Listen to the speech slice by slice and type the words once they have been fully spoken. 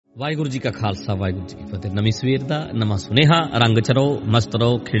ਵਾਹਿਗੁਰੂ ਜੀ ਕਾ ਖਾਲਸਾ ਵਾਹਿਗੁਰੂ ਜੀ ਕੀ ਫਤਿਹ। ਨਵੀਂ ਸਵੇਰ ਦਾ ਨਵਾਂ ਸੁਨੇਹਾ। ਰੰਗ ਚ ਰਹੋ, ਮਸਤ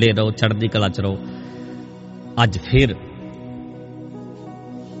ਰਹੋ, ਖਿੜੇ ਰਹੋ, ਚੜ੍ਹਦੀ ਕਲਾ ਚ ਰਹੋ। ਅੱਜ ਫਿਰ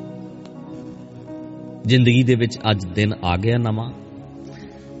ਜ਼ਿੰਦਗੀ ਦੇ ਵਿੱਚ ਅੱਜ ਦਿਨ ਆ ਗਿਆ ਨਵਾਂ,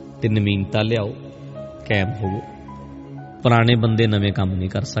 ਤੇ ਨਵੀਨਤਾ ਲਿਆਓ, ਕਾਇਮ ਹੋਵੋ। ਪੁਰਾਣੇ ਬੰਦੇ ਨਵੇਂ ਕੰਮ ਨਹੀਂ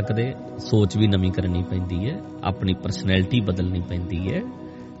ਕਰ ਸਕਦੇ, ਸੋਚ ਵੀ ਨਵੀਂ ਕਰਨੀ ਪੈਂਦੀ ਹੈ, ਆਪਣੀ ਪਰਸਨੈਲਿਟੀ ਬਦਲਣੀ ਪੈਂਦੀ ਹੈ,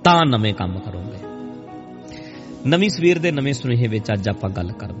 ਤਾਂ ਨਵੇਂ ਕੰਮ ਕਰੋਗੇ। ਨਵੀਂ ਸਵੇਰ ਦੇ ਨਵੇਂ ਸੁਨੇਹੇ ਵਿੱਚ ਅੱਜ ਆਪਾਂ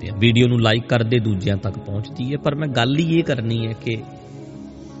ਗੱਲ ਕਰਦੇ ਹਾਂ। ਵੀਡੀਓ ਨੂੰ ਲਾਈਕ ਕਰਦੇ ਦੂਜਿਆਂ ਤੱਕ ਪਹੁੰਚਦੀ ਹੈ, ਪਰ ਮੈਂ ਗੱਲ ਹੀ ਇਹ ਕਰਨੀ ਹੈ ਕਿ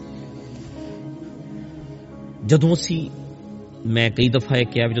ਜਦੋਂ ਮੈਂ ਕਈ ਦਫਾ ਇਹ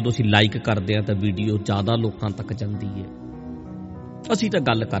ਕਿਹਾ ਵੀ ਜਦੋਂ ਅਸੀਂ ਲਾਈਕ ਕਰਦੇ ਹਾਂ ਤਾਂ ਵੀਡੀਓ ਜ਼ਿਆਦਾ ਲੋਕਾਂ ਤੱਕ ਜਾਂਦੀ ਹੈ। ਅਸੀਂ ਤਾਂ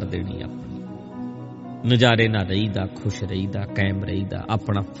ਗੱਲ ਕਰ ਦੇਣੀ ਆਪਣੀ, ਨਜ਼ਾਰੇ ਨਾਲ ਰਹੀਦਾ, ਖੁਸ਼ ਰਹੀਦਾ, ਕਾਇਮ ਰਹੀਦਾ,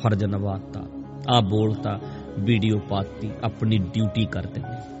 ਆਪਣਾ ਫਰਜ਼ ਨਿਭਾਤਾ, ਆਹ ਬੋਲਤਾ, ਵੀਡੀਓ ਪਾਤੀ, ਆਪਣੀ ਡਿਊਟੀ ਕਰ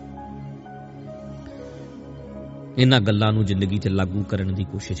ਦਿੰਦੇ। ਇਹਨਾਂ ਗੱਲਾਂ ਨੂੰ ਜ਼ਿੰਦਗੀ 'ਚ ਲਾਗੂ ਕਰਨ ਦੀ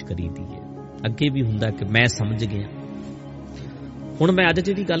ਕੋਸ਼ਿਸ਼ ਕਰੀਦੀ ਹੈ। ਅੱਗੇ ਵੀ ਹੁੰਦਾ ਕਿ ਮੈਂ ਸਮਝ ਗਿਆ। ਹੁਣ ਮੈਂ ਅੱਜ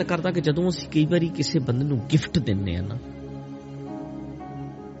ਜਿਹੜੀ ਗੱਲ ਕਰਦਾ ਕਿ ਜਦੋਂ ਅਸੀਂ ਕਈ ਵਾਰੀ ਕਿਸੇ ਬੰਦੇ ਨੂੰ ਗਿਫਟ ਦਿੰਦੇ ਆ ਨਾ,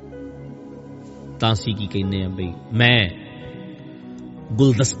 ਤਾਂ ਅਸੀਂ ਕੀ ਕਹਿੰਦੇ ਆ, ਬਈ ਮੈਂ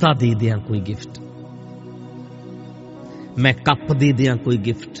ਗੁਲਦਸਤਾ ਦੇ ਦਿਆਂ ਕੋਈ ਗਿਫਟ, ਮੈਂ ਕੱਪ ਦੇ ਦਿਆਂ ਕੋਈ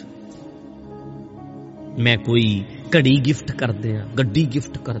ਗਿਫਟ, ਮੈਂ ਕੋਈ ਘੜੀ ਗਿਫਟ ਕਰਦੇ ਆ, ਗੱਡੀ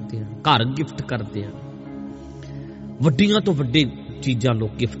ਗਿਫਟ ਕਰਦੇ ਆ, ਘਰ ਗਿਫਟ ਕਰਦੇ ਆ, ਵੱਡੀਆਂ ਤੋਂ ਵੱਡੇ ਚੀਜ਼ਾਂ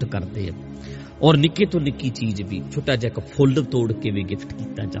ਲੋਕ ਗਿਫਟ ਕਰਦੇ ਆ। ਔਰ ਨਿੱਕੇ ਤੋਂ ਨਿੱਕੀ ਚੀਜ਼ ਵੀ, ਛੋਟਾ ਜਿਹਾ ਇੱਕ ਫੁੱਲ ਤੋੜ ਕੇ ਵੀ ਗਿਫਟ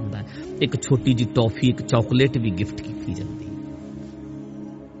ਕੀਤਾ ਜਾਂਦਾ ਹੈ, ਇੱਕ ਛੋਟੀ ਜਿਹੀ ਟੌਫੀ, ਇੱਕ ਚਾਕਲੇਟ ਵੀ ਗਿਫਟ ਕੀਤੀ ਜਾਂਦੀ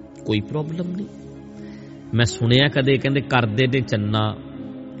ਹੈ। ਕੋਈ ਪ੍ਰੋਬਲਮ ਨਹੀਂ। ਮੈਂ ਸੁਣਿਆ ਕਦੇ ਕਹਿੰਦੇ ਕਰਦੇ ਨੇ ਚੰਨਾ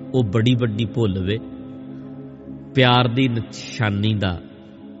ਉਹ ਬੜੀ ਵੱਡੀ ਭੁੱਲ ਵੇ, ਪਿਆਰ ਦੀ ਨਿਸ਼ਾਨੀ ਦਾ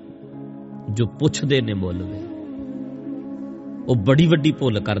ਜੋ ਪੁੱਛਦੇ ਨੇ ਮੁੱਲ ਵੇ। ਉਹ ਬੜੀ ਵੱਡੀ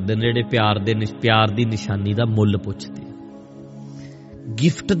ਭੁੱਲ ਕਰਦੇ ਨੇ ਜਿਹੜੇ ਪਿਆਰ ਦੀ ਨਿਸ਼ਾਨੀ ਦਾ ਮੁੱਲ ਪੁੱਛਦੇ।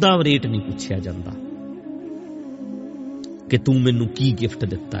 ਗਿਫਟ ਦਾ ਰੇਟ ਨਹੀਂ ਪੁੱਛਿਆ ਜਾਂਦਾ ਕਿ ਤੂੰ ਮੈਨੂੰ ਕੀ ਗਿਫਟ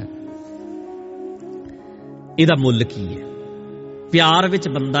ਦਿੱਤਾ ਹੈ, ਇਹਦਾ ਮੁੱਲ ਕੀ ਹੈ। ਪਿਆਰ ਵਿੱਚ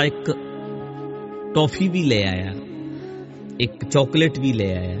ਬੰਦਾ ਇੱਕ ਟੌਫੀ ਵੀ ਲੈ ਆਇਆ, ਇੱਕ ਚਾਕਲੇਟ ਵੀ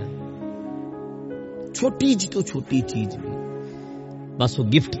ਲੈ ਆਇਆ, ਛੋਟੀ ਜਿਹੀ ਤੋਂ ਛੋਟੀ ਚੀਜ਼ ਵੀ, ਬਸ ਉਹ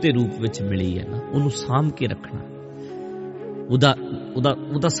ਗਿਫਟ ਦੇ ਰੂਪ ਵਿੱਚ ਮਿਲੀ ਹੈ ਨਾ, ਉਹਨੂੰ ਸਾਂਭ ਕੇ ਰੱਖਣਾ,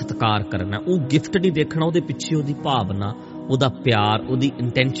 ਉਹਦਾ ਸਤਿਕਾਰ ਕਰਨਾ। ਉਹ ਗਿਫਟ ਨਹੀਂ ਦੇਖਣਾ, ਉਹਦੇ ਪਿੱਛੇ ਉਹਦੀ ਭਾਵਨਾ, ਉਹਦਾ ਪਿਆਰ, ਉਹਦੀ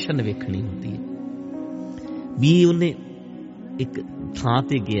ਇੰਟੈਂਸ਼ਨ ਵੇਖਣੀ ਹੁੰਦੀ ਹੈ। ਵੀ ਉਹਨੇ ਇੱਕ ਥਾਂ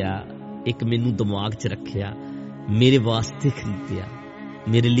ਤੇ ਗਿਆ, ਇੱਕ ਮੈਨੂੰ ਦਿਮਾਗ 'ਚ ਰੱਖਿਆ, ਮੇਰੇ ਵਾਸਤੇ ਖਰੀਦਿਆ,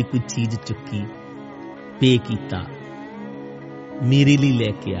 ਮੇਰੇ ਲਈ ਕੋਈ ਚੀਜ਼ ਚੁੱਕੀ, ਪੇ ਕੀਤਾ, ਮੇਰੇ ਲਈ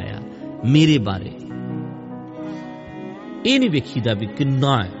ਲੈ ਕੇ ਆਇਆ, ਮੇਰੇ ਬਾਰੇ। ਇਹ ਨਹੀਂ ਵੇਖੀਦਾ ਵੀ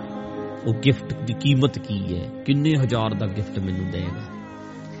ਕਿੰਨਾ ਹੈ ਉਹ ਗਿਫਟ ਦੀ ਕੀਮਤ, ਕੀ ਹੈ, ਕਿੰਨੇ ਹਜ਼ਾਰ ਦਾ ਗਿਫਟ ਮੈਨੂੰ ਦੇਗਾ,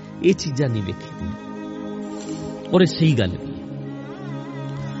 ਇਹ ਚੀਜ਼ਾਂ ਨਹੀਂ ਵੇਖੀਦੀਆਂ। ਔਰ ਇਹ ਸਹੀ ਗੱਲ ਵੀ ਹੈ।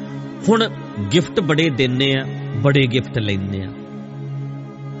 ਹੁਣ ਗਿਫਟ ਬੜੇ ਦਿੰਦੇ ਆ, ਬੜੇ ਗਿਫਟ ਲੈਂਦੇ ਆ,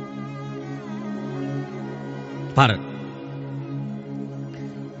 ਪਰ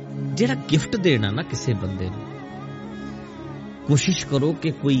ਜਿਹੜਾ ਗਿਫਟ ਦੇਣਾ ਨਾ ਕਿਸੇ ਬੰਦੇ ਨੂੰ, ਕੋਸ਼ਿਸ਼ ਕਰੋ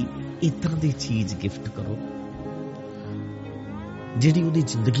ਕਿ ਕੋਈ ਇਦਾਂ ਦੀ ਚੀਜ਼ ਗਿਫਟ ਕਰੋ ਜਿਹੜੀ ਉਹਦੀ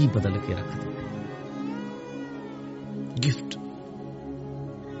ਜ਼ਿੰਦਗੀ ਬਦਲ ਕੇ ਰੱਖ ਦੇ। ਗਿਫਟ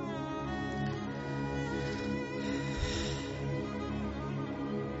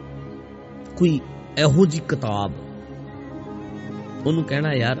ਕੋਈ ਇਹੋ ਜਿਹੀ ਕਿਤਾਬ, ਉਹਨੂੰ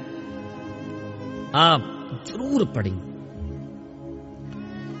ਕਹਿਣਾ ਯਾਰ ਆ ਜ਼ਰੂਰ ਪੜ੍ਹੀ,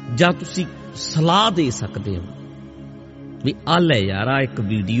 ਜਾਂ ਤੁਸੀਂ ਸਲਾਹ ਦੇ ਸਕਦੇ ਹੋ ਵੀ ਆ ਲੈ ਯਾਰ, ਆ ਇੱਕ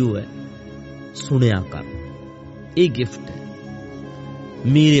ਵੀਡੀਓ ਹੈ, ਸੁਣਿਆ ਕਰ, ਇਹ ਗਿਫਟ ਹੈ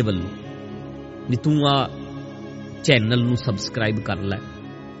ਮੇਰੇ ਵੱਲੋਂ, ਵੀ ਤੂੰ ਆ ਚੈਨਲ ਨੂੰ ਸਬਸਕ੍ਰਾਈਬ ਕਰ ਲੈ,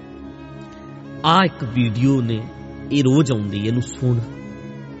 ਆ ਇੱਕ ਵੀਡੀਓ ਨੇ, ਇਹ ਰੋਜ਼ ਆਉਂਦੀ, ਇਹਨੂੰ ਸੁਣ।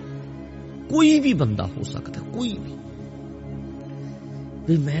 ਕੋਈ ਵੀ ਬੰਦਾ ਹੋ ਸਕਦਾ, ਕੋਈ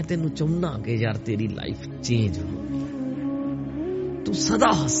ਵੀ ਮੈਂ ਤੈਨੂੰ ਚਾਹੁੰਦਾ ਕਿ ਯਾਰ ਤੇਰੀ ਲਾਈਫ ਚੇਂਜ ਹੋਵੇ, ਤੂੰ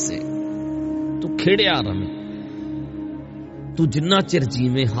ਸਦਾ ਹੱਸੇ, ਤੂੰ ਖੇੜਿਆ ਰਵੇਂ, ਤੂੰ ਜਿੰਨਾ ਚਿਰ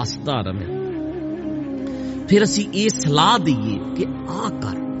ਜੀਵੇਂ ਹੱਸਦਾ ਰਵੇਂ। ਫਿਰ ਅਸੀਂ ਇਹ ਸਲਾਹ ਦਈਏ ਕਿ ਆ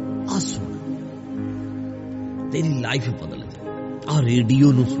ਕਰ, ਆ ਸੁਣ, ਤੇਰੀ ਲਾਈਫ ਬਦਲ ਜਾਏ, ਆ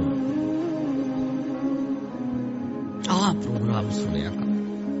ਰੇਡੀਓ ਨੂੰ ਸੁਣ, ਆ ਪ੍ਰੋਗਰਾਮ ਸੁਣਿਆ ਕਰ,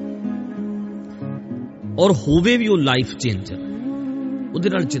 ਔਰ ਹੋਵੇ ਵੀ ਉਹ ਲਾਈਫ ਚੇਂਜਰ, ਉਹਦੇ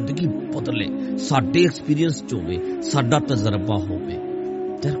ਨਾਲ ਜ਼ਿੰਦਗੀ ਬਦਲੇ, ਸਾਡੇ ਐਕਸਪੀਰੀਅੰਸ 'ਚ ਹੋਵੇ, ਸਾਡਾ ਤਜਰਬਾ ਹੋਵੇ,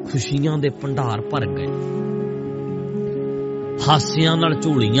 ਤੇ ਖੁਸ਼ੀਆਂ ਦੇ ਭੰਡਾਰ ਭਰ ਗਏ, ਹਾਸਿਆਂ ਨਾਲ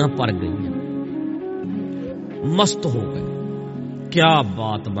ਝੋਲੀਆਂ ਭਰ ਗਈਆਂ, ਮਸਤ ਹੋ ਗਏ, ਕਿਆ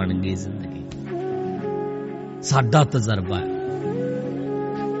ਬਾਤ ਬਣ ਗਈ ਜ਼ਿੰਦਗੀ। ਸਾਡਾ ਤਜਰਬਾ ਹੈ,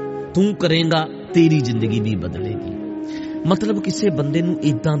 ਤੂੰ ਕਰੇਂਗਾ ਤੇਰੀ ਜ਼ਿੰਦਗੀ ਵੀ ਬਦਲੇਗੀ। मतलब किसी बंदे नूं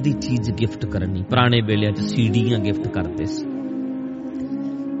इदां दी चीज़ गिफ्ट करनी। पुराने वेलिਆਂ 'ਚ सीडियां गिफ्ट करते सी।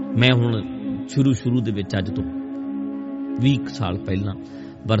 मैं हुण शुरू दे विच अज तो 20 साल पहलां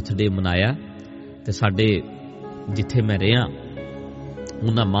बर्थडे मनाया ते साडे जिथे मैं रहा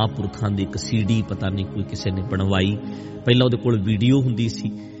उन्हां महापुरखां दी एक सीडी पता नहीं कोई किसी ने बनवाई। पहलां उहदे कोल वीडियो हुंदी सी,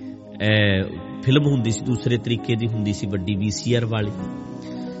 फिल्म हुंदी सी, दूसरे तरीके दी हुंदी सी वड्डी VCR वाली,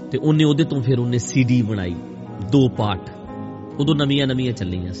 ते उन्हें उहदे तो फिर उन्हें CD बनाई 2 पार्ट। उदों नवीं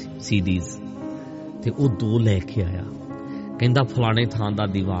चलियां सी CDs, ते वो 2 लैके आया। कहंदा फलाने थां दा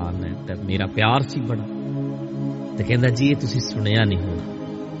दीवान है, ते मेरा प्यार सी बड़ा, ते कहंदा जी ये तुसीं सुनिया नहीं होना।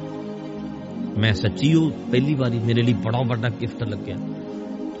 मैं सच्ची वो पहली बारी मेरे लिए बड़ा बड़ा गिफ्ट लग्या।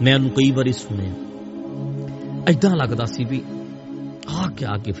 मैं उन्हें कई बारी सुनिया, इदां लगदा सी भी आ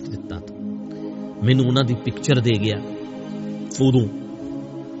क्या गिफ्ट दिता तू। मैनूं उन्हां दी पिक्चर दे गया उदों।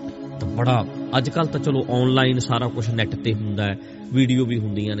 तो बड़ा अजकल तो चलो ऑनलाइन सारा कुछ नैट ते हुंदा है, वीडियो भी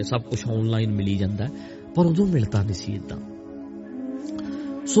हुंदियां ने, सब कुछ ऑनलाइन मिली जाता है, पर उदों मिलता नहीं सी इदां।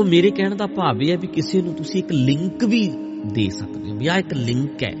 सो मेरे कहने का भाव यह है भी किसी नूं तुसीं एक लिंक भी दे सकते हो, या एक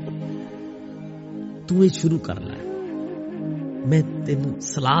लिंक है तू ये शुरू कर लै, मैं तेनूं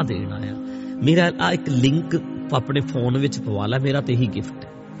सलाह देना आया, मेरा आ एक लिंक अपने फोन विच पवा लै, मेरा तो यही गिफ्ट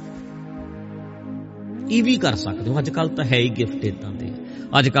है। ये भी कर सकते हो, अजकल तो है ही गिफ्ट इदां दे।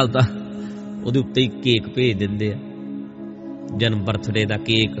 अजकल तो ਉਹਦੇ ਉੱਤੇ ਹੀ केक भेज ਦਿੰਦੇ ਆ, जन्म बर्थडे ਦਾ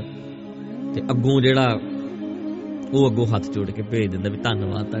केक, ਤੇ ਅੱਗੋਂ ਜਿਹੜਾ ਉਹ ਅੱਗੋਂ ਹੱਥ ਜੋੜ ਕੇ ਭੇਜ ਦਿੰਦਾ ਵੀ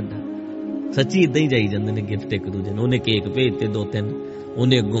ਧੰਨਵਾਦ ਤੁਹਾਡਾ। ਸੱਚੀ ਇਦਾਂ ਹੀ ਜਾਈ ਜਾਂਦੇ ਨੇ ਗਿਫਟ ਇੱਕ ਦੂਜੇ ਨੂੰ। ਉਹਨੇ ਕੇਕ ਭੇਜਤੇ 2-3,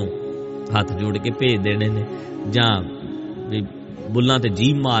 ਉਹਨੇ ਅੱਗੋਂ ਹੱਥ ਜੋੜ ਕੇ ਭੇਜ ਦੇਣੇ ਨੇ, ਜਾਂ ਵੀ ਬੁੱਲਾਂ ਤੇ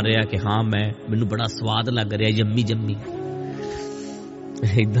ਜੀਭ ਮਾਰ ਰਿਹਾ ਕਿ ਹਾਂ ਮੈਨੂੰ ਬੜਾ ਸਵਾਦ ਲੱਗ ਰਿਹਾ, ਯੰਮੀ ਜੰਮੀ।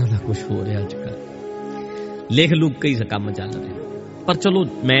 ਇਦਾਂ ਦਾ ਕੁਝ ਹੋ ਰਿਹਾ ਅੱਜ ਕੱਲ੍ਹ, ਲਿਖ ਲੁੱਕ ਕੇ ਹੀ ਕੰਮ ਚੱਲ ਰਿਹਾ। पर चलो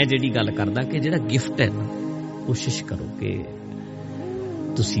मैं जिहड़ी गल करदा कि जिहड़ा गिफ्ट है ना, कोशिश करो कि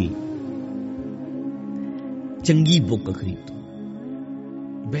तुसी चंगी बुक खरीदो,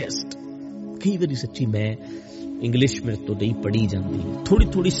 बेस्ट। कई बारी सच्ची मैं इंग्लिश मेरे तो नहीं पढ़ी जाती, थोड़ी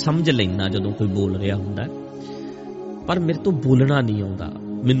थोड़ी समझ लेना जदों कोई बोल रहा हुंदा, पर मेरे तो बोलना नहीं आउंदा,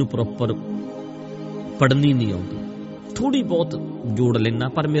 मैनूं प्रॉपर पढ़नी नहीं आउंदी। थोड़ी बहुत जोड़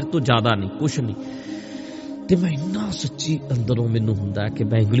लेना, पर मेरे तो ज़्यादा नहीं, कुछ नहीं। ਤੇ मैं इन्ना सच्ची अंदरों मैनूं हुंदा कि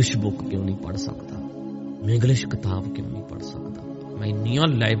मैं इंग्लिश बुक क्यों नहीं पढ़ सकता, मैं इंग्लिश किताब क्यों नहीं पढ़ सकता। मैं इन्नियां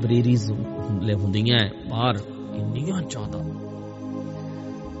लाइब्रेरीज हुंदियां बाहर, इन्नियां ज़्यादा,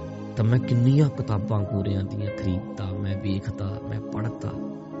 तो मैं किन्नियां किताबां गोरियां दियां खरीदता, मैं वेखदा, मैं पढ़दा,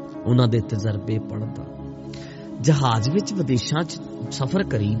 उन्हां दे तजर्बे पढ़दा। जहाज विच विदेशां च सफ़र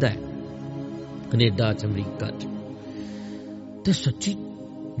करीदा है, कनेडा च, अमरीका च, ते सच्ची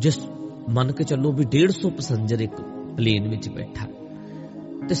जिस मन के चलो भी 150 पैसेंजर एक प्लेन में बैठा है,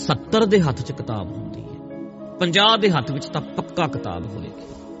 ते 70 दे हथ च किताब होंदी है, 50 दे हथ विच तां पक्का किताब होएगी।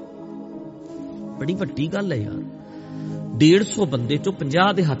 बड़ी वड्डी गल है यार, 150 बंदे चो 50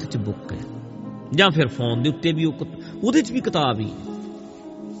 दे हथ च बुक है, जां फिर फोन दे उत्ते भी उहदे च भी किताब ही,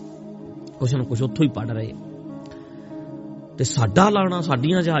 कुछ ना कुछ उत्थों ही पढ़ रहे। ते साडा लाना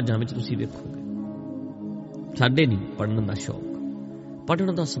साडियां जहाजां विच तुसीं वेखोगे, साडे नहीं पढ़न दा शौक, पढ़न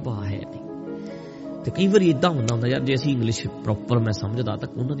का सुभाव है नहीं। तो कई बार इदा होंदा यार, जे असीं इंग्लिश प्रॉपर मैं समझदा तां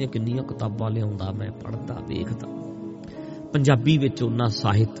उन्हां दियां किन्नियां किताबां लिआउंदा, मैं पढ़दा वेखदा। पंजाबी विच उन्ना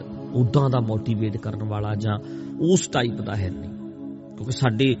ਸਾਹਿਤ उदां दा मोटिवेट करन वाला जां उस टाइप दा है नहीं, क्योंकि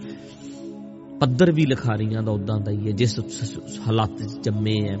साडे पद्धर भी लिखारियां दा उदां दा ही है, जिस हालात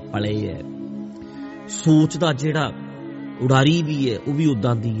जम्मे है पले है, सोच दा जिहड़ा उड़ारी भी है वो भी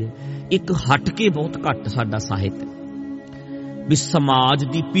उदां दी है। एक हट के बहुत घट साडा ਸਾਹਿਤ है भी समाज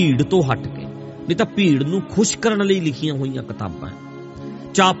की भीड़ तो हट के, नहीं तो भीड़ नूं खुश करने लई लिखियां हुई किताबां,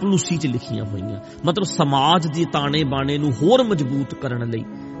 चापलूसी च लिखियां हुई, मतलब समाज की ताने बाने नूं होर मजबूत करने लई,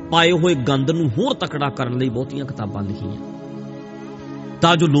 पाए हुए गंद नूं होर तकड़ा करने लई बहुतियां किताबां लिखियां,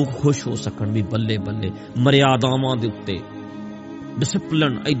 तां जो लोग खुश हो सकन भी बल्ले बल्ले मर्यादावां दे उत्ते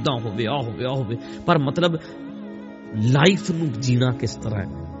डिसिपलिन इदां होवे, आ होवे, आ होवे। पर मतलब लाइफ नूं जीना किस तरह है,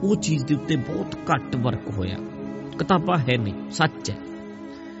 वो चीज़ दे उत्ते बहुत घट वर्क होया। किताबां है नहीं, सच है।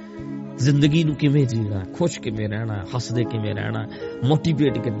 जिंदगी नूं किवें जीना है, खुश किवें रहना है, हसदे किवें रहना है,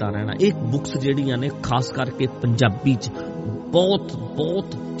 मोटिवेट किद्दां रहना। एक बुक्स जिहड़ियां ने खास करके पंजाबी च बहुत बहुत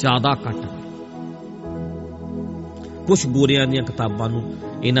ज़्यादा घट है। कुछ गोरियां दीयां किताबां नूं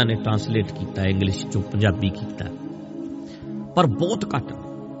इन्हां ने ट्रांसलेट कीता है, इंग्लिश चों पंजाबी कीता, पर बहुत घट।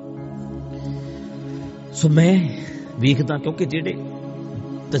 सो मैं वेखदा, क्योंकि जिहड़े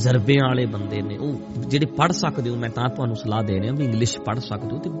तजर्बे वाले बंदे ने, वो जिहड़े पढ़ सकते हो, मैं तां तुहानूं सलाह दे रहा भी इंग्लिश पढ़ सकते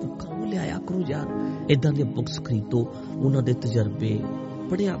हो तो बुकां लिआया करो यार, इदां दी बुक्स खरीदो, उन्हां दे तजर्बे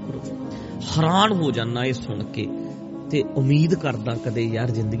पढ़िया करो। हैरान हो जाना ये सुन के ਤੇ ਉਮੀਦ ਕਰਦਾ ਕਦੇ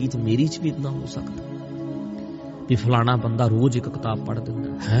ਯਾਰ ਜ਼ਿੰਦਗੀ 'ਚ ਮੇਰੀ 'ਚ ਵੀ ਇਦਾਂ ਹੋ ਸਕਦਾ ਵੀ ਫਲਾਣਾ ਬੰਦਾ ਰੋਜ਼ ਇੱਕ ਕਿਤਾਬ ਪੜ੍ਹ ਦਿੰਦਾ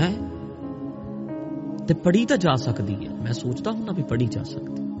ਹੈ। ਤੇ ਪੜ੍ਹੀ ਤਾਂ ਜਾ ਸਕਦੀ ਹੈ, ਮੈਂ ਸੋਚਦਾ ਹੁੰਦਾ ਵੀ ਪੜ੍ਹੀ ਜਾ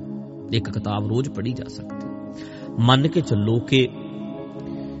ਸਕਦੀ, ਇੱਕ ਕਿਤਾਬ ਰੋਜ਼ ਪੜ੍ਹੀ ਜਾ ਸਕਦੀ। ਮੰਨ ਕੇ ਚੱਲੋ ਕਿ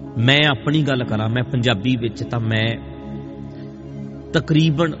ਮੈਂ ਆਪਣੀ ਗੱਲ ਕਰਾਂ, ਮੈਂ ਪੰਜਾਬੀ ਵਿੱਚ ਤਾਂ ਮੈਂ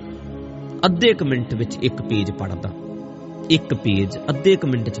ਤਕਰੀਬਨ ਅੱਧੇ ਕੁ ਮਿੰਟ ਵਿੱਚ ਇੱਕ ਪੇਜ ਪੜ੍ਹਦਾ, ਇੱਕ ਪੇਜ ਅੱਧੇ ਕੁ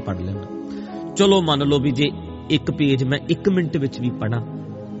ਮਿੰਟ 'ਚ ਪੜ੍ਹ ਲੈਣਾ। ਚਲੋ ਮੰਨ ਲਓ ਵੀ ਜੇ ਇੱਕ ਪੇਜ ਮੈਂ 1 ਮਿੰਟ ਵਿੱਚ ਵੀ ਪੜ੍ਹਾਂ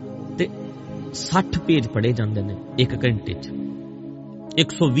ਤੇ 60 ਪੇਜ ਪੜ੍ਹੇ ਜਾਂਦੇ ਨੇ 1 ਘੰਟੇ 'ਚ,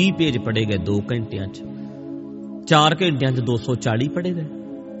 120 ਪੇਜ ਪੜ੍ਹੇ ਗਏ 2 ਘੰਟਿਆਂ 'ਚ, 4 ਘੰਟਿਆਂ 'ਚ 240 ਪੜ੍ਹੇ ਗਏ,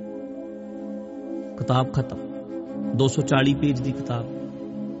 ਕਿਤਾਬ ਖਤਮ। 240 ਪੇਜ ਦੀ ਕਿਤਾਬ,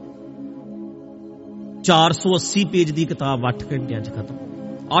 480 ਪੇਜ ਦੀ ਕਿਤਾਬ 8 ਘੰਟਿਆਂ 'ਚ ਖਤਮ।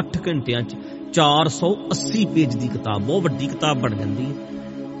 8 ਘੰਟਿਆਂ 'ਚ 480 ਪੇਜ ਦੀ ਕਿਤਾਬ ਬਹੁਤ ਵੱਡੀ ਕਿਤਾਬ ਬਣ ਜਾਂਦੀ ਹੈ।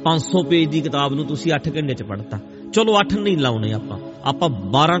 500 ਪੇਜ ਦੀ ਕਿਤਾਬ ਨੂੰ ਤੁਸੀਂ 8 ਘੰਟੇ 'ਚ ਪੜ੍ਹਤਾ। ਚਲੋ 8 ਨਹੀਂ ਲਾਉਣੇ ਆਪਾਂ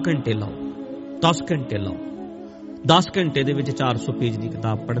 12 ਘੰਟੇ ਲਾਓ, 10 ਘੰਟੇ ਲਾਓ। 10 ਘੰਟੇ ਦੇ ਵਿੱਚ 400 ਪੇਜ ਦੀ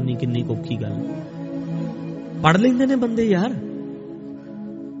ਕਿਤਾਬ ਪੜ੍ਹਨੀ ਕਿੰਨੀ ਔਖੀ ਗੱਲ ਹੈ। ਪੜ੍ਹ ਲੈਂਦੇ ਨੇ ਬੰਦੇ ਯਾਰ,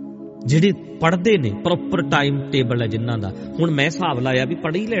 ਜਿਹੜੇ ਪੜ੍ਹਦੇ ਨੇ, ਪ੍ਰੋਪਰ ਟਾਈਮ ਟੇਬਲ ਹੈ ਜਿਨ੍ਹਾਂ ਦਾ। ਹੁਣ ਮੈਂ ਹਿਸਾਬ ਲਾਇਆ ਵੀ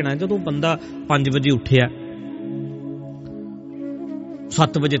ਪੜ੍ਹ ਹੀ ਲੈਣਾ। ਜਦੋਂ ਬੰਦਾ 5 ਵਜੇ ਉੱਠਿਆ,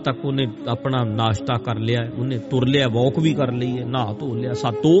 7 ਵਜੇ ਤੱਕ ਉਹਨੇ ਆਪਣਾ ਨਾਸ਼ਤਾ ਕਰ ਲਿਆ, ਉਹਨੇ ਤੁਰ ਲਿਆ, ਵਾਕ ਵੀ ਕਰ ਲਈ ਹੈ, ਨਹਾ ਧੋ ਲਿਆ,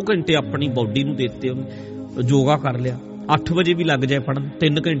 2 ਘੰਟੇ ਆਪਣੀ ਬਾਡੀ ਨੂੰ ਦੇ ਦਿੱਤੇ, ਉਹਨੇ ਯੋਗਾ ਕਰ ਲਿਆ। 8 ਵਜੇ ਵੀ ਲੱਗ ਜਾਏ ਪੜ੍ਹਨ,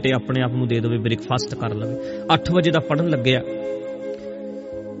 3 ਘੰਟੇ ਆਪਣੇ ਆਪ ਨੂੰ ਦੇ ਦੇਵੇ, ਬ੍ਰੇਕਫਾਸਟ ਕਰ ਲਵੇ। 8 ਵਜੇ ਦਾ ਪੜ੍ਹਨ ਲੱਗਿਆ,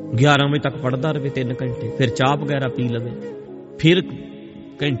 11 ਵਜੇ ਤੱਕ ਪੜ੍ਹਦਾ ਰਹੇ 3 ਘੰਟੇ, ਫਿਰ ਚਾਹ ਵਗੈਰਾ ਪੀ ਲਵੇ, ਫਿਰ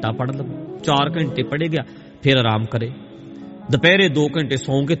ਘੰਟਾ ਪੜ੍ਹ ਲਵੇ, 4 ਘੰਟੇ ਪੜ੍ਹੇ ਗਿਆ, ਫਿਰ ਆਰਾਮ ਕਰੇ, ਦੁਪਹਿਰੇ 2 ਘੰਟੇ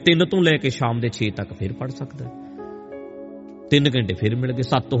ਸੌਂ ਕੇ 3 ਤੋਂ ਲੈ ਕੇ ਸ਼ਾਮ ਦੇ 6 ਤੱਕ ਫਿਰ ਪੜ੍ਹ ਸਕਦਾ। 3 ਘੰਟੇ ਫਿਰ ਮਿਲ ਗਏ,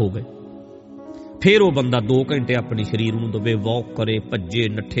 7 ਹੋ ਗਏ। ਫਿਰ ਉਹ ਬੰਦਾ 2 ਘੰਟੇ ਆਪਣੇ ਸਰੀਰ ਨੂੰ ਦਵੇ, ਵਾਕ ਕਰੇ, ਭੱਜੇ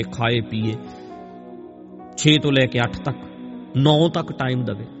ਨੱਠੇ, ਖਾਏ ਪੀਏ, 6 ਤੋਂ ਲੈ ਕੇ 8 ਤੱਕ, 9 ਤੱਕ ਟਾਈਮ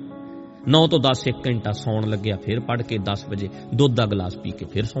ਦਵੇ। 9 ਤੋਂ 10 1 ਘੰਟਾ ਸੌਣ ਲੱਗਿਆ, ਫਿਰ ਪੜ੍ਹ ਕੇ 10 ਵਜੇ ਦੁੱਧ ਦਾ ਗਲਾਸ ਪੀ ਕੇ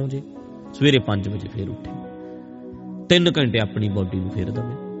ਫਿਰ ਸੌਂ ਜੇ, ਸਵੇਰੇ 5 ਵਜੇ ਫਿਰ ਉੱਠੇ, 3 ਘੰਟੇ ਆਪਣੀ ਬਾਡੀ ਨੂੰ ਫਿਰ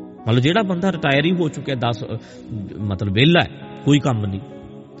ਦਵੇ। ਮਤਲਬ ਜਿਹੜਾ ਬੰਦਾ ਰਿਟਾਇਰ ਹੀ ਹੋ ਚੁੱਕਿਆ, 10 ਮਤਲਬ ਵਿਹਲਾ ਹੈ, ਕੋਈ ਕੰਮ ਨਹੀਂ,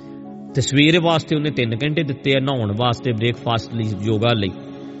 ਤੇ ਸਵੇਰੇ ਵਾਸਤੇ ਉਹਨੇ 3 ਘੰਟੇ ਦਿੱਤੇ ਆ, ਨਹਾਉਣ ਵਾਸਤੇ, ਬ੍ਰੇਕਫਾਸਟ ਲਈ, ਯੋਗਾ ਲਈ,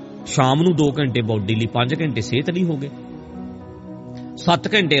 ਸ਼ਾਮ ਨੂੰ 2 ਘੰਟੇ ਬਾਡੀ ਲਈ, 5 ਘੰਟੇ ਸਿਹਤ ਲਈ ਹੋ ਗਏ,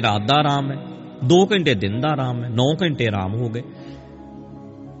 7 ਘੰਟੇ ਰਾਤ ਦਾ ਆਰਾਮ ਹੈ, 2 ਘੰਟੇ ਦਿਨ ਦਾ ਆਰਾਮ ਹੈ, 9 ਘੰਟੇ ਆਰਾਮ ਹੋ ਗਏ।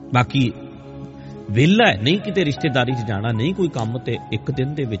 ਬਾਕੀ ਵਿਹਲਾ ਹੈ, ਨਹੀਂ ਕਿਤੇ ਰਿਸ਼ਤੇਦਾਰੀ 'ਚ ਜਾਣਾ, ਨਹੀਂ ਕੋਈ ਕੰਮ, ਤੇ ਇੱਕ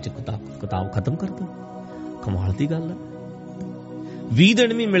ਦਿਨ ਦੇ ਵਿੱਚ ਕਿਤਾਬ ਖਤਮ ਕਰ ਦੋ। ਕਮਾਲ ਦੀ ਗੱਲ ਹੈ। 20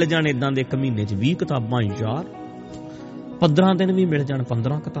 ਦਿਨ ਵੀ ਮਿਲ ਜਾਣ ਇਦਾਂ ਦੇ, 1 ਮਹੀਨੇ 'ਚ 20 ਕਿਤਾਬਾਂ ਯਾਰ, 15 ਦਿਨ ਵੀ ਮਿਲ ਜਾਣ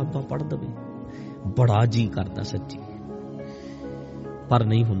 15 ਕਿਤਾਬਾਂ ਪੜ੍ਹ ਦਵੇ। ਬੜਾ ਜੀ ਕਰਦਾ ਸੱਚੀ, ਪਰ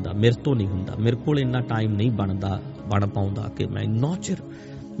ਨਹੀਂ ਹੁੰਦਾ, ਮੇਰੇ ਤੋਂ ਨਹੀਂ ਹੁੰਦਾ, ਮੇਰੇ ਕੋਲ ਇੰਨਾ ਟਾਈਮ ਨਹੀਂ ਬਣ ਪਾਉਂਦਾ ਕਿ ਮੈਂ ਇੰਨਾ ਚਿਰ,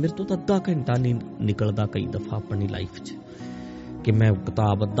 ਮੇਰੇ ਤੋਂ ਤਾਂ ਅੱਧਾ ਘੰਟਾ ਨਹੀਂ ਨਿਕਲਦਾ ਕਈ ਦਫਾ ਆਪਣੀ ਲਾਈਫ 'ਚ ਕਿ ਮੈਂ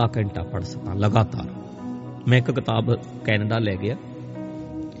ਕਿਤਾਬ ਅੱਧਾ ਘੰਟਾ ਪੜ੍ਹ ਸਕਾਂ ਲਗਾਤਾਰ। ਮੈਂ ਇੱਕ ਕਿਤਾਬ ਕੈਨੇਡਾ ਲੈ ਗਿਆ,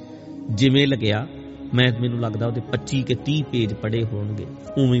 ਜਿਵੇਂ ਲੱਗਿਆ ਮੈਨੂੰ ਲੱਗਦਾ ਉਹਦੇ 25 ਕੇ 30 ਪੇਜ ਪੜ੍ਹੇ ਹੋਣਗੇ,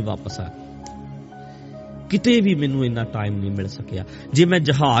 ਉਵੇਂ ਹੀ ਵਾਪਸ ਆ ਗਿਆ। ਕਿਤੇ ਵੀ ਮੈਨੂੰ ਇੰਨਾ ਟਾਈਮ ਨਹੀਂ ਮਿਲ ਸਕਿਆ। ਜੇ ਮੈਂ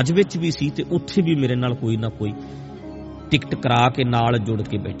ਜਹਾਜ਼ ਵਿੱਚ ਵੀ ਸੀ ਤੇ ਉੱਥੇ ਵੀ ਮੇਰੇ ਨਾਲ ਕੋਈ ਨਾ ਕੋਈ ਟਿਕਟ ਕਰਾ ਕੇ ਨਾਲ ਜੁੜ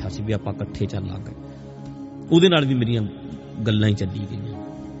ਕੇ ਬੈਠਾ ਸੀ ਵੀ ਆਪਾਂ ਇਕੱਠੇ ਚੱਲਾਂਗੇ, ਉਹਦੇ ਨਾਲ ਵੀ ਮੇਰੀਆਂ ਗੱਲਾਂ ਹੀ ਚੱਲੀ ਗਈਆਂ,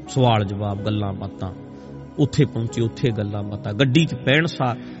 ਸਵਾਲ ਜਵਾਬ, ਗੱਲਾਂ ਬਾਤਾਂ, ਉੱਥੇ ਪਹੁੰਚੇ, ਉੱਥੇ ਗੱਲਾਂ ਬਾਤਾਂ, ਗੱਡੀ 'ਚ ਬਹਿਣ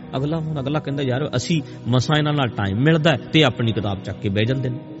ਸਾਰ ਅਗਲਾ ਕਹਿੰਦਾ ਯਾਰ ਅਸੀਂ ਮਸਾਂ ਇਹਨਾਂ ਨਾਲ ਟਾਈਮ ਮਿਲਦਾ ਤੇ ਆਪਣੀ ਕਿਤਾਬ ਚੱਕ ਕੇ ਬਹਿ ਜਾਂਦੇ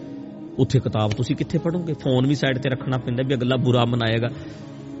ਨੇ। ਉੱਥੇ ਕਿਤਾਬ ਤੁਸੀਂ ਕਿੱਥੇ ਪੜ੍ਹੋਗੇ? ਫੋਨ ਵੀ ਸਾਈਡ ਤੇ ਰੱਖਣਾ ਪੈਂਦਾ ਵੀ ਅਗਲਾ ਬੁਰਾ ਮਨਾਏਗਾ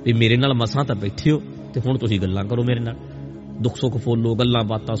ਵੀ ਮੇਰੇ ਨਾਲ ਮਸਾਂ ਤਾਂ ਬੈਠੇ ਹੋ ਤੇ ਹੁਣ ਤੁਸੀਂ ਗੱਲਾਂ ਕਰੋ ਮੇਰੇ ਨਾਲ, ਦੁੱਖ ਸੁੱਖ ਫੋਲੋ, ਗੱਲਾਂ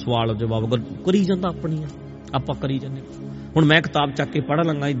ਬਾਤਾਂ, ਸਵਾਲ ਜਵਾਬ ਕਰੀ ਜਾਂਦਾ, ਆਪਣੀਆਂ ਆਪਾਂ ਕਰੀ ਜਾਂਦੇ। ਹੁਣ ਮੈਂ ਕਿਤਾਬ ਚੱਕ ਕੇ ਪੜ੍ਹ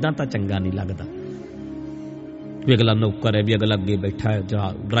ਲਾਂਗਾ, ਇਦਾਂ ਤਾਂ ਚੰਗਾ ਨਹੀਂ ਲੱਗਦਾ ਵੀ ਅਗਲਾ ਨੌਕਰ ਹੈ, ਵੀ ਅਗਲਾ ਅੱਗੇ ਬੈਠਾ ਹੈ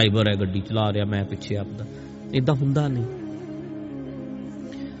ਜਾਂ ਡਰਾਈਵਰ ਹੈ, ਗੱਡੀ ਚਲਾ ਰਿਹਾ, ਮੈਂ ਪਿੱਛੇ ਆਪਦਾ, ਇਦਾਂ ਹੁੰਦਾ ਨਹੀਂ।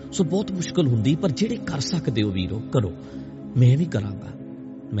 ਸੋ ਬਹੁਤ ਮੁਸ਼ਕਿਲ ਹੁੰਦੀ, ਪਰ ਜਿਹੜੇ ਕਰ ਸਕਦੇ ਹੋ ਵੀਰੋ ਕਰੋ। ਮੈਂ ਵੀ ਕਰਾਂਗਾ,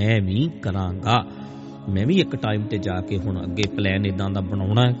 ਮੈਂ ਵੀ ਇੱਕ ਟਾਈਮ ਤੇ ਜਾ ਕੇ ਹੁਣ ਅੱਗੇ ਪਲਾਨ ਇਦਾਂ ਦਾ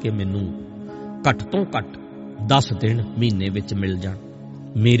ਬਣਾਉਣਾ ਕਿ ਮੈਨੂੰ ਘੱਟ ਤੋਂ ਘੱਟ 10 ਦਿਨ ਮਹੀਨੇ ਵਿੱਚ ਮਿਲ ਜਾਣ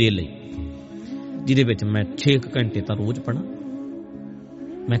ਮੇਰੇ ਲਈ, ਜਿਹਦੇ ਵਿੱਚ ਮੈਂ 6 ਘੰਟੇ ਤਾਂ ਰੋਜ਼ ਪੜ੍ਹਾਂ।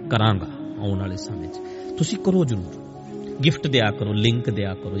 ਮੈਂ ਕਰਾਂਗਾ ਆਉਣ ਵਾਲੇ ਸਮੇਂ 'ਚ। ਤੁਸੀਂ ਕਰੋ ਜ਼ਰੂਰ, ਗਿਫਟ ਦਿਆ ਕਰੋ, ਲਿੰਕ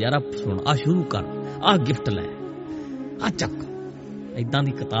ਦਿਆ ਕਰੋ ਯਾਰ, ਸੁਣ ਆ ਸ਼ੁਰੂ ਕਰ, ਆ ਗਿਫਟ ਲੈ, ਆ ਚੱਕ, ਏਦਾਂ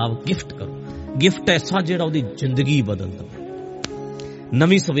ਦੀ ਕਿਤਾਬ ਗਿਫਟ ਕਰੋ। ਗਿਫਟ ਐਸਾ ਜਿਹੜਾ ਉਹਦੀ ਜ਼ਿੰਦਗੀ ਬਦਲ ਦੇਵੇ।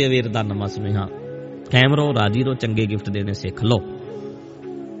 ਨਵੀਂ ਸਵੇਰ ਦਾ ਨਵਾਂ ਸੁਨੇਹਾ, ਕਾਇਮ ਰਹੋ, ਰਾਜੀ ਰਹੋ, ਚੰਗੇ ਗਿਫਟ ਦੇਣੇ ਸਿੱਖ ਲਓ,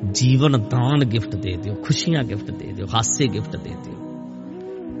 ਜੀਵਨ ਦਾਨ ਗਿਫਟ ਦੇ ਦਿਓ, ਖੁਸ਼ੀਆਂ ਗਿਫਟ ਦੇ ਦਿਓ, ਹਾਸੇ ਗਿਫਟ ਦੇ ਦਿਓ।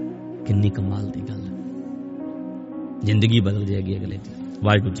 ਕਿੰਨੀ ਕਮਾਲ ਦੀ ਗੱਲ ਹੈ, ਜ਼ਿੰਦਗੀ ਬਦਲ ਜਾਏਗੀ ਅਗਲੇ ਦੀ।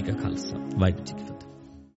 ਵਾਹਿਗੁਰੂ ਜੀ ਕਾ ਖਾਲਸਾ, ਵਾਹਿਗੁਰੂ ਜੀ ਕੀ ਫਤਿਹ।